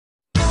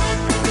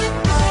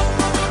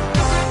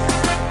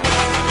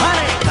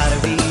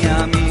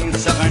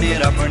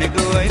rapani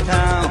goi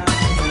thau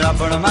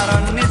rapon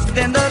maron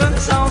nistendorun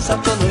sau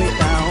saptului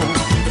tau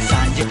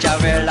sanji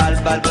chavel al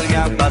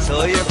balbulya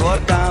basoye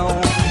botau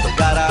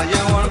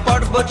garayon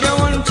pot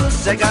botion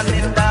chuse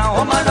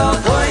ganitau mano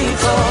goi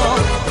tho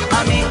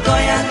ami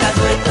goya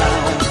goi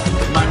tau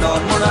mano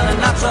muran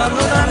natsa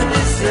muran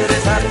disre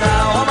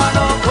satau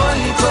mano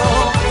goi tho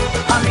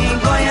ami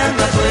goya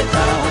goi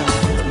tau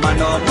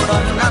mano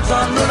muran natsa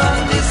muran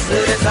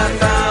disre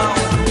satau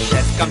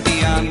shet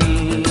kampiami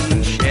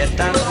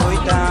shetan goi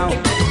tau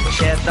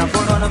shetan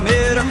fonon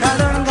mero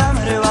kadan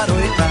gamre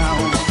waroi tau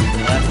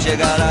ratche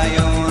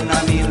garayon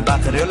ami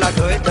bakre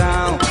lagoi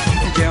tau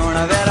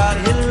jeona verar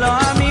hillo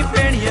ami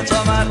peniye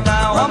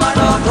chomartau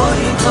mano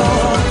goi tho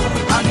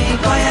ami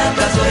goya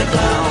goi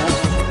tau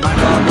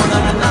mano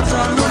muran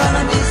natsa muran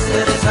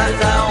disre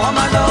satau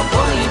mano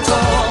goi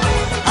tho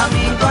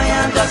ami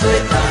goya goi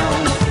tau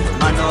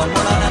mano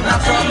muran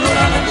natsa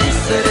muran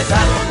disre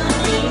satau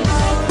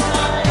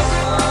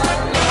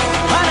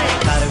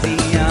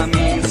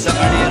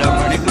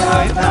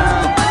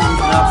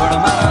rapon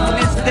maron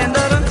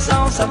nistendorun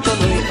sau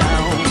saptului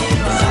tau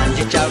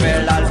sanji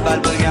chavel al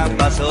balbulya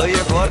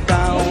basoye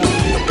botau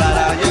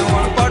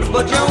garayon pot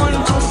botion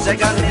chuse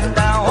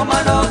ganitau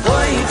mano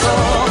goi tho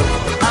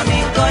ami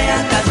goya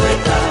goi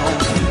tau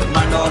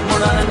mano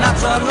muran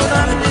natsa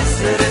muran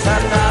disre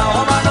satau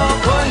mano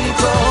goi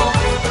tho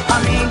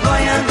ami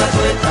goya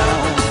goi tau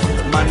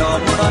mano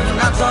muran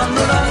natsa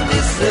muran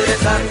disre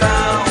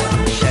satau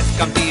shet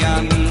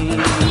kampiami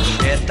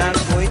shetan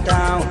goi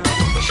tau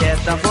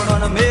shetan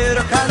fonon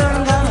mero kadan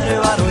gamre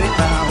waroi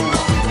tau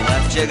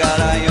ratche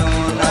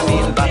garayon ami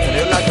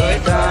bakre lagoi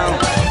tau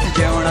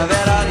jeona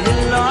verar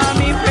hillo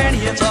ami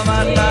peniye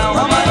chomartau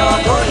mano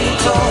goi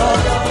tho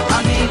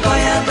ami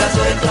goya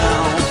goi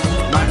tau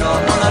mano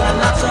muran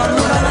natsa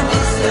muran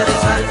disre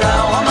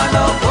satau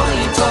mano goi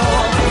tho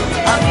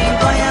ami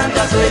goya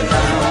goi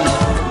tau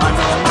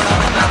mano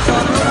muran natsa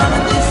muran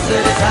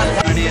disre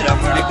satau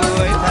rapani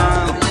goi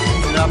thau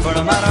rapon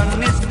maron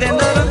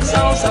nistendorun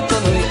sau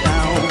saptului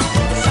tau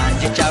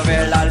sanji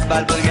chavel al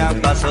balbulya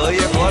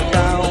basoye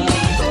botau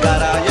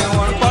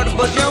garayon pot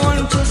botion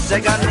chuse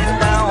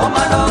ganitau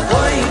mano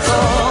goi tho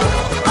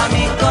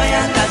ami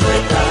goya goi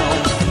tau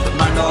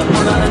mano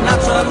muran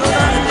natsa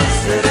muran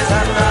disre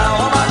satau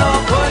mano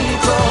goi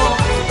tho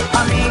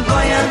ami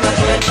goya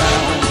goi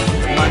tau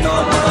mano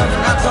muran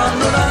natsa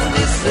muran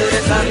disre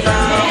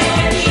satau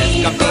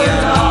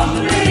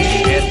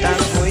shetan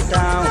goi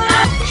tau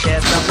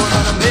shetan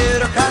fonon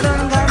mero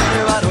kadan gamre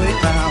waroi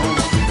tau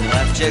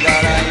ratche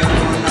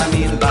garayon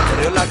ami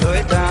bakre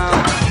lagoi tau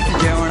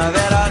jeona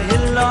verar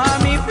hillo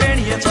ami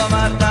peniye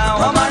chomartau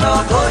mano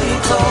goi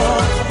tho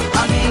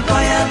ami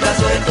goya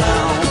goi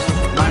tau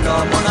mano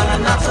muran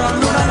natsa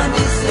muran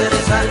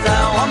disre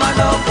satau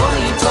mano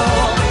goi tho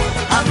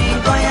ami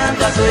goya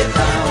goi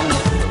tau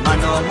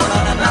mano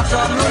muran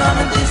natsa muran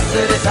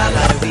disre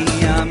satau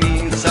ami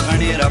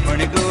sagani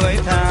rapani goi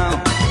thau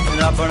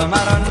rapon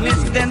maron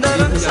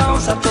nistendorun sau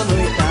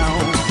saptului tau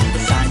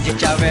sanji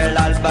chavel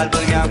al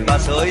balbulya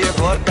basoye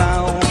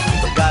botau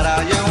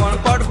garayon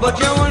pot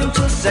botion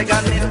chuse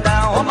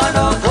ganitau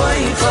mano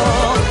goi tho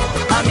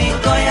ami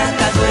goya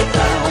goi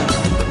tau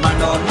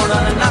mano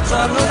muran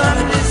natsa muran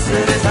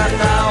disre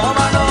satau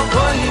mano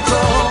goi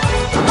tho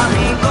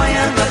ami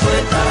goya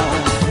goi tau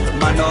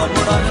mano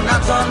muran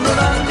natsa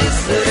muran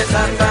disre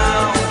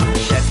satau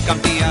shet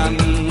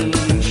kampiami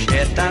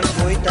shetan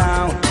goi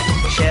tau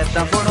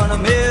shetan fonon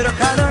mero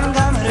kadan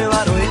gamre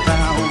waroi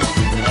tau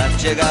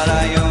ratche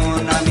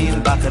garayon ami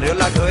bakre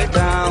lagoi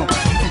tau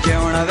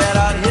jeona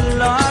verar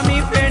hillo ami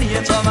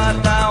peniye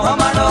chomartau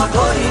mano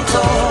goi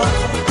tho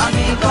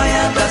ami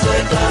goya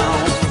goi tau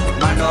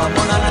mano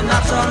muran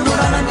natsa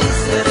muran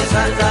disre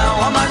satau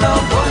mano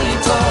goi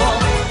tho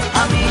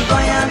ami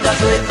goya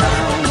goi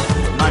tau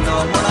mano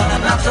muran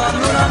natsa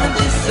muran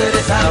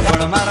disre satau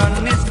rapon maron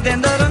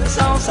nistendorun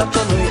sau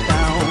saptului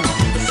tau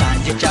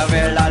sanji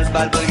chavel al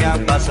balbulya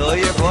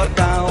basoye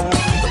botau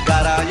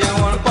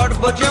garayon pot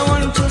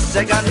botion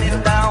chuse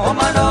ganitau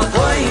mano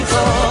goi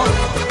tho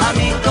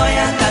ami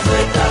goya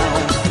goi tau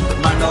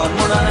mano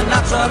muran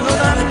natsa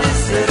muran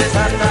disre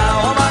satau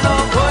mano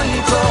goi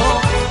tho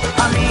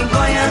ami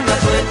goya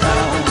goi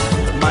tau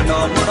mano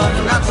muran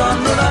natsa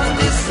muran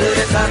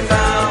disre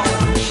satau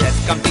shet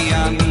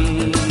kampiami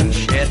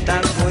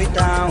shetan goi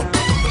tau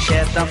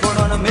shetan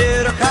fonon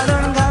mero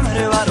kadan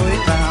gamre waroi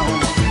tau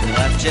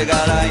ratche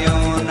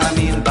garayon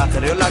ami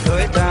bakre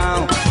lagoi tau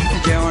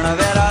jeona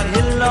verar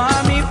hillo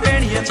ami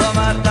peniye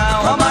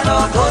chomartau mano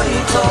goi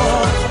tho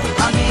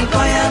ami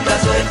goya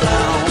goi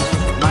tau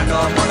mano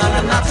muran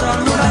natsa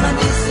muran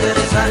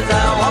disre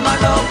satau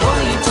mano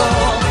goi tho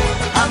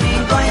ami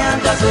goya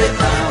goi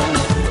tau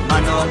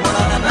mano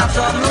muran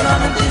natsa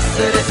muran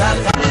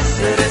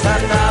disre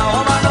satau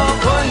mano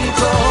goi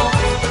tho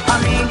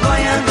ami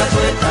goya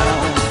goi tau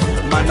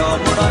mano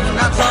muran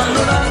natsa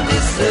muran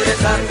disre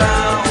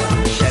satau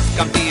shet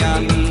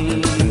kampiami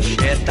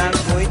shetan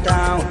goi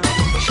tau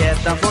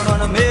shetan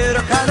fonon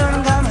mero kadan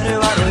gamre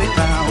waroi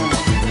tau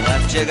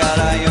ratche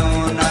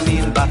garayon ami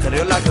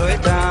bakre lagoi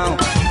tau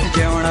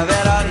jeona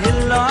verar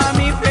hillo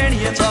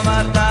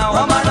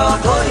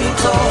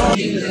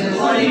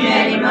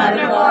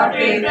God,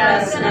 pray for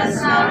us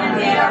sinners now and at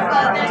the hour of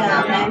our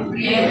death. Amen.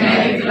 Hail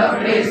Mary, full of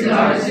grace, the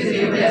Lord is with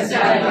you. Blessed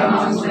are you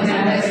amongst women,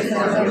 and blessed is the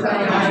fruit of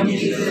thy womb,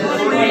 Jesus.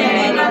 Holy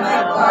Mary, Mother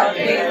of God,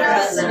 pray for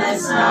us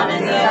sinners now and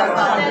at the hour of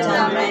our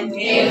death. Amen.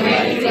 Hail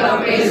Mary, full of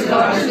grace, the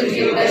Lord is with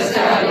you. Blessed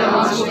are you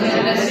amongst women,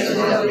 and blessed is the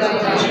fruit of thy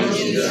womb,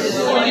 Jesus.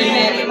 Holy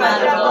Mary,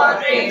 Mother of God,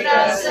 pray for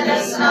us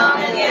sinners now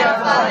and at the hour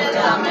of our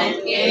death.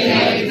 Amen. Hail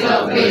Mary, full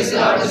of grace, the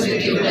Lord is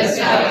with you.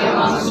 Blessed are you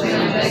amongst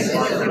women, and blessed is the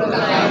fruit of thy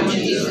womb,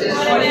 Jesus.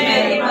 Holy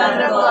Mary,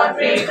 Mother of God,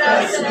 pray for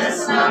us sinners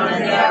now and at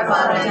the hour of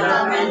our death.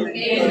 Amen.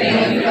 Hail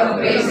Mary, full of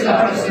grace, the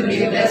Lord is with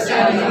you. Blessed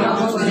are you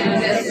amongst women, and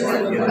blessed is the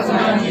fruit of thy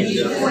womb,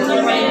 Jesus.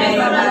 Holy Mary,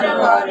 Mother of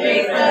God, pray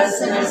for us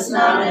sinners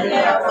now and at the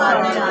hour of our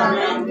death.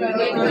 Amen.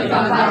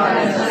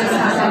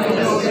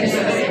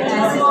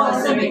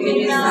 As the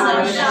beginning now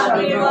and shall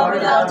be world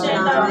without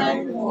end. Amen.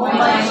 O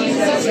my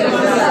Jesus, forgive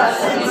us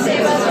and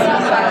save us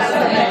from the wrath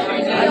of hell.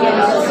 Lead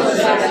all souls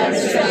to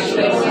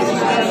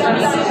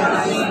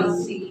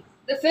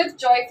The fifth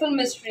joyful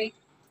mystery,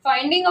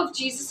 finding of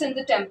Jesus in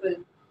the temple.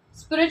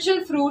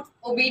 Spiritual fruit,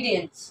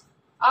 obedience.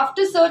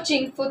 After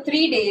searching for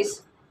 3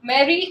 days,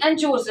 Mary and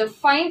Joseph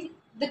find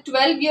the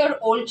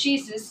 12-year-old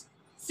Jesus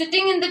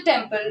sitting in the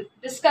temple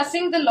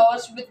discussing the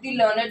laws with the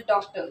learned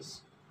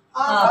doctors.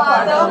 Our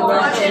Father, who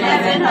art in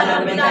heaven,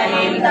 hallowed be thy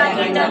name. Thy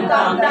kingdom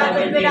come, thy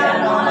will be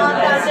done on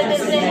earth as it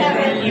is in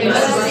heaven. Give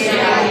us this day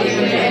our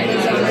daily bread, and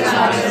forgive us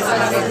our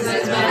trespasses,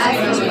 as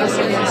we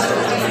forgive our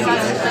trespasses, and lead us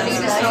not into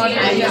temptation,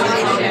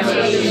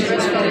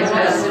 but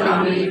deliver us from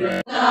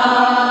evil.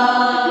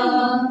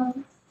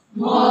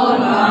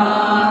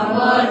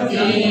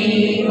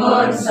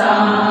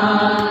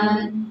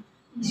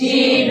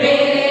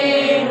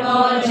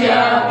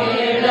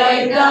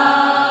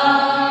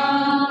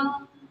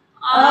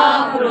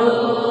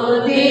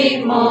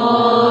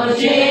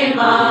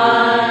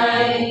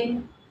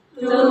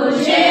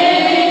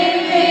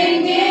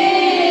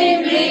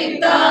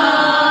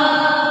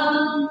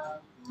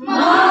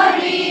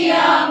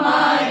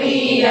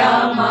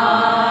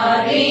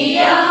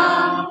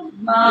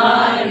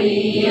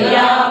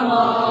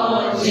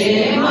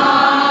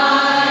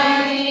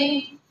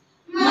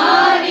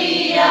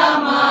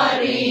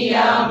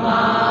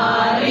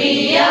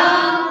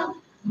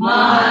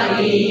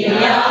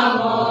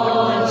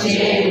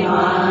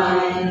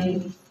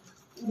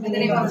 In the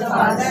name of the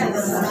Father, and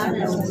the Son,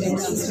 and the Holy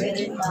Spirit.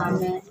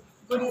 Amen.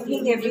 Good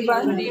evening,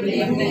 everyone. Good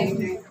evening.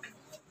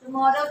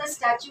 Tomorrow the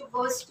statue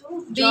goes to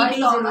Joy B202.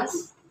 Thomas.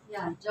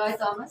 Yeah, Joy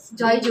Thomas.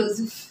 Joy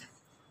Joseph.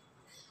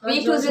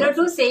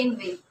 B202 same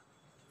way.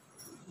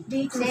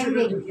 Same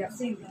way. Yeah,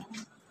 same way.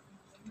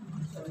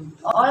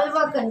 All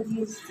were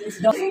confused. Wait,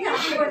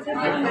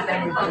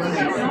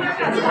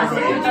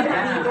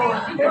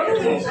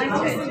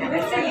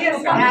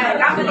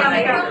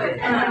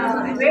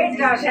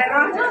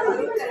 Sharon.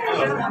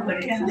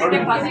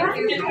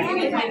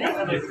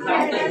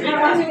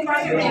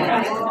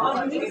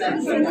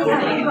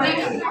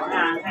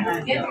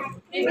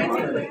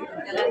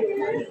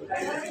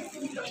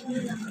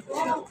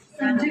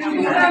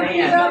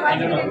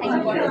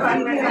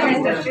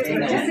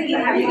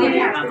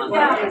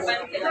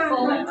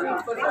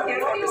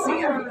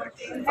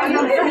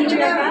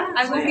 I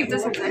will keep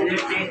this aside.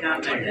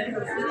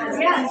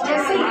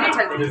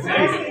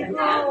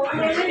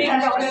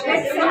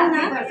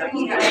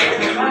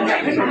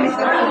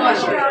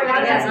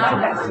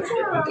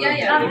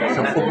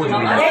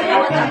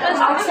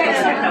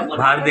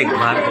 बाहर देख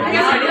बाहर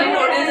public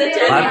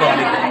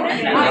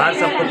बाहर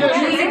सबको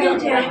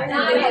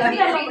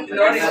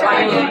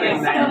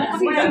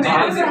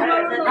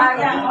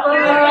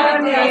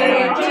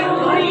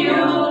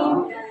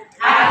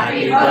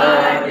Happy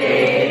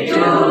birthday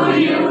to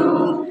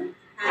you.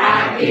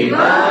 Happy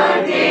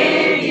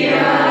birthday,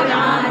 dear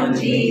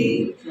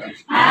Auntie.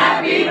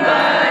 Happy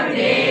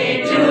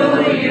birthday to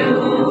you.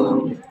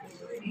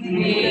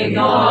 May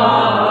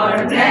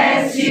God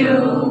bless you.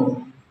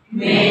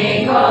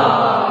 May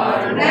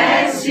God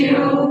bless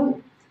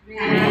you.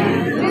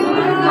 And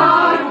good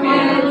God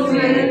will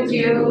with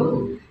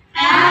you.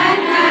 And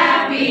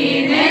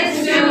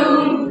happiness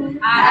too.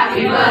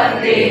 Happy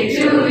birthday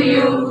to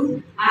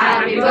you.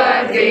 Happy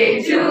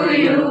birthday to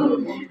you.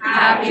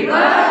 Happy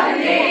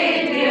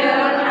birthday,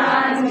 dear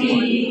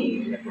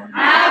Auntie.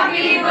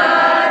 Happy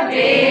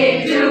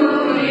birthday to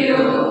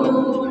you.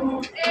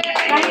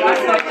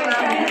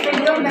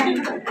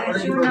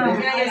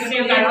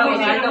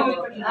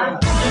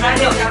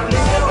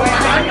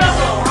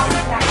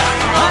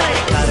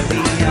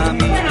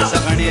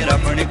 सगणे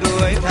रपण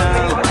गोय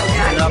थाव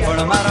रपण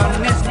मारन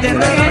निस्ते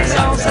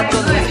साउ सतो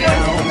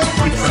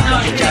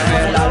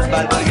चाहे लाल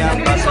बाल गया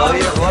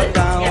बसोय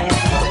होताव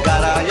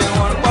कराय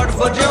one पट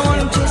फजेवन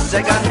से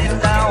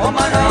गानिता ओ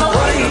मना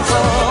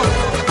होइतो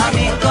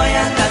आमी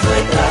गोया का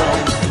गोइताव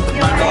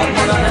मनो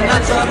मुरन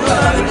नाचन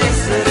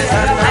दिसरे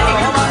साताव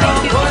मना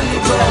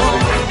होइतो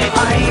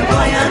आमी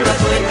गोया का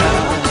गोइताव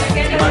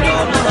मनो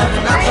मुरन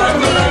नाचन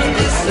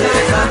दिसरे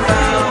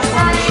साताव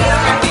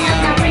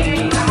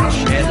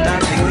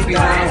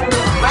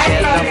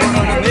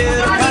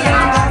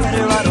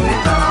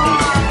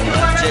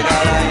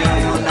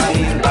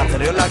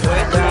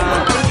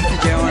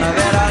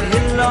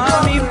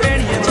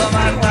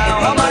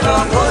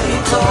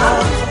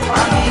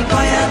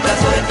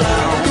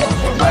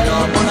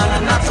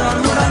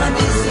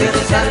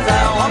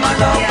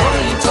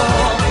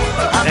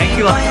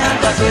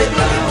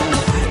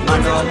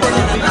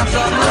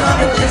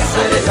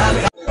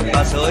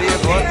Pasoy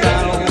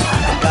botão,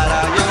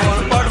 caralho,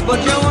 porco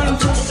de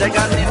se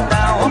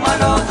canita, o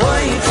mano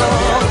coito,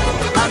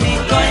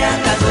 amigo e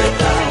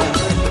casoitão,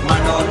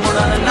 mano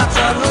mudan na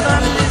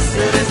saludan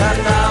lisere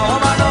sata, o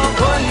mano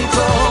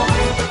coito,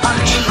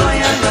 amigo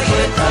e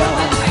casoitão,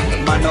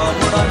 mano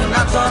mudan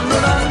na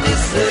saludan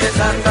lisere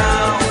sata,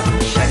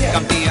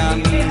 campeão,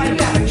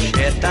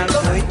 chetan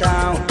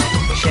coitão,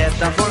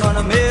 chetan fulon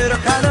mero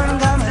kadan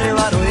gamre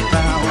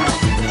varoitão,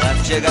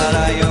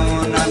 chegarayo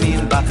na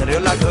min bakre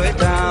la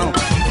coitão,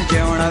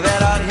 jeuna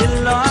verar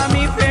hillo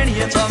ami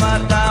penye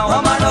tomatão, o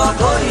mano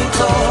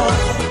coito,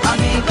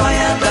 ami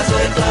coia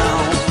casoitão.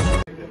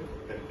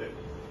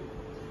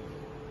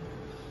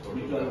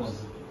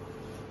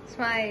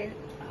 Smile.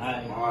 Hi.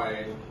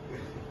 Bye.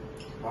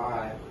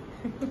 Bye.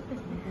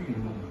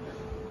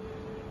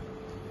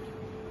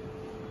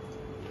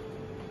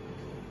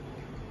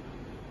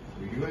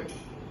 Video it?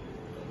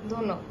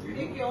 Dono.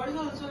 Yours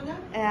also, na?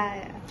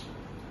 Yeah.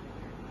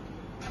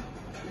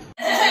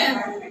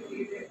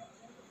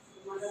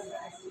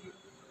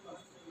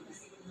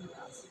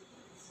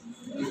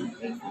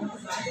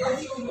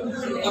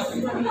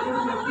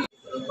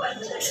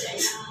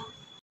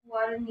 Who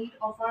are in need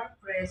of our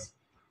prayers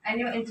and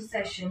your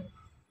intercession.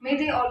 May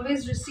they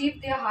always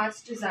receive their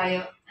heart's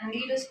desire and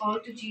lead us all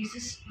to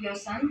Jesus, your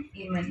Son.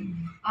 Amen.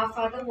 Our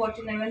Father, who art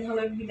in heaven,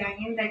 hallowed be thy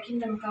name. Thy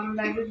kingdom come,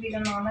 thy will be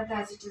done on earth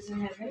as it is in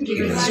heaven.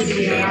 Give us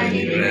today our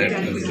daily bread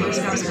and forgive us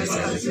our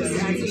trespasses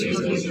as we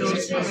forgive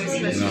those who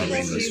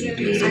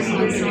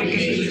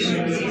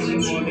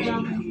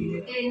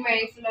Hail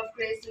Mary, full of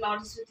grace, the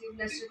Lord is with you.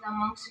 Blessed are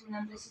amongst women,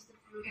 and blessed is the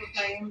fruit of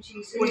thy womb,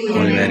 Jesus. Holy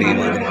Mary,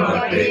 Mother of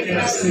God, pray for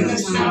us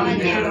sinners now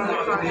and at our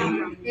hour of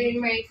death. Hail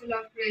Mary, full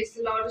of grace,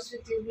 the Lord is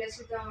with you.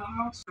 Blessed are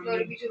amongst women.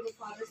 Glory be to the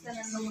Father, Son,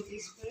 and the Holy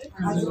Spirit.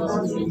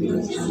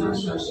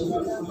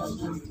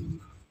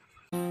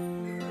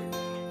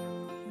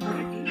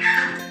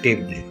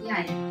 Tape dे.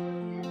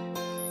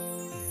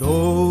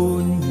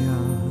 Donya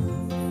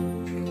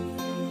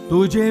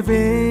तुझे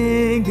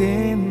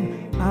वेगेन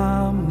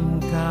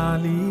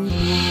आमकाली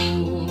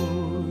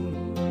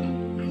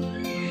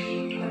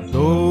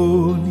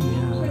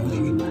Donya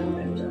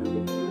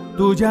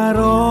तुझा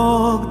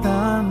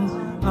रोगतान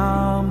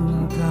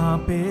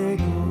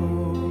आमकापेगो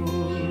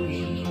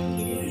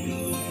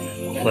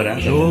Fora.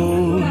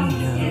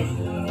 Donya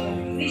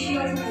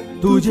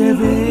तुझे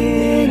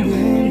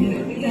वेगेन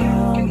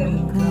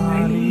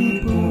आमकाली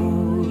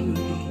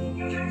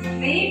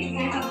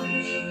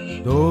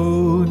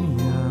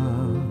Donya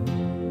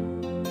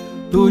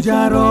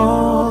तुझा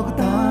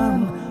रोगतान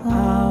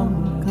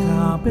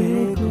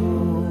आमकापेगो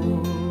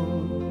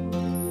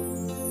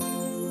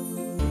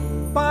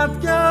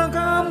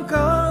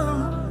Patyagamka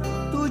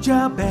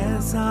तुझा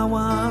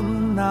besawan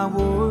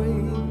nawoi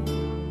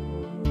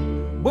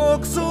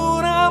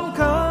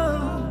Boksuramka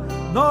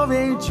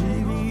nove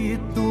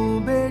jivitu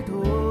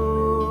beto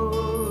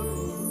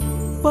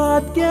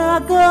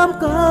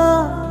Patyagamka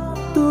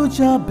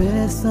तुझा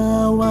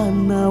besawan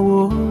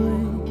nawoi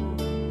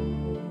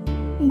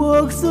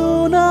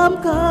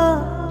Boksunamka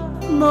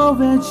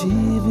nove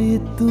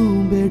jivitu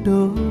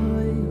beto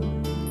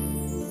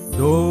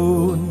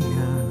Donya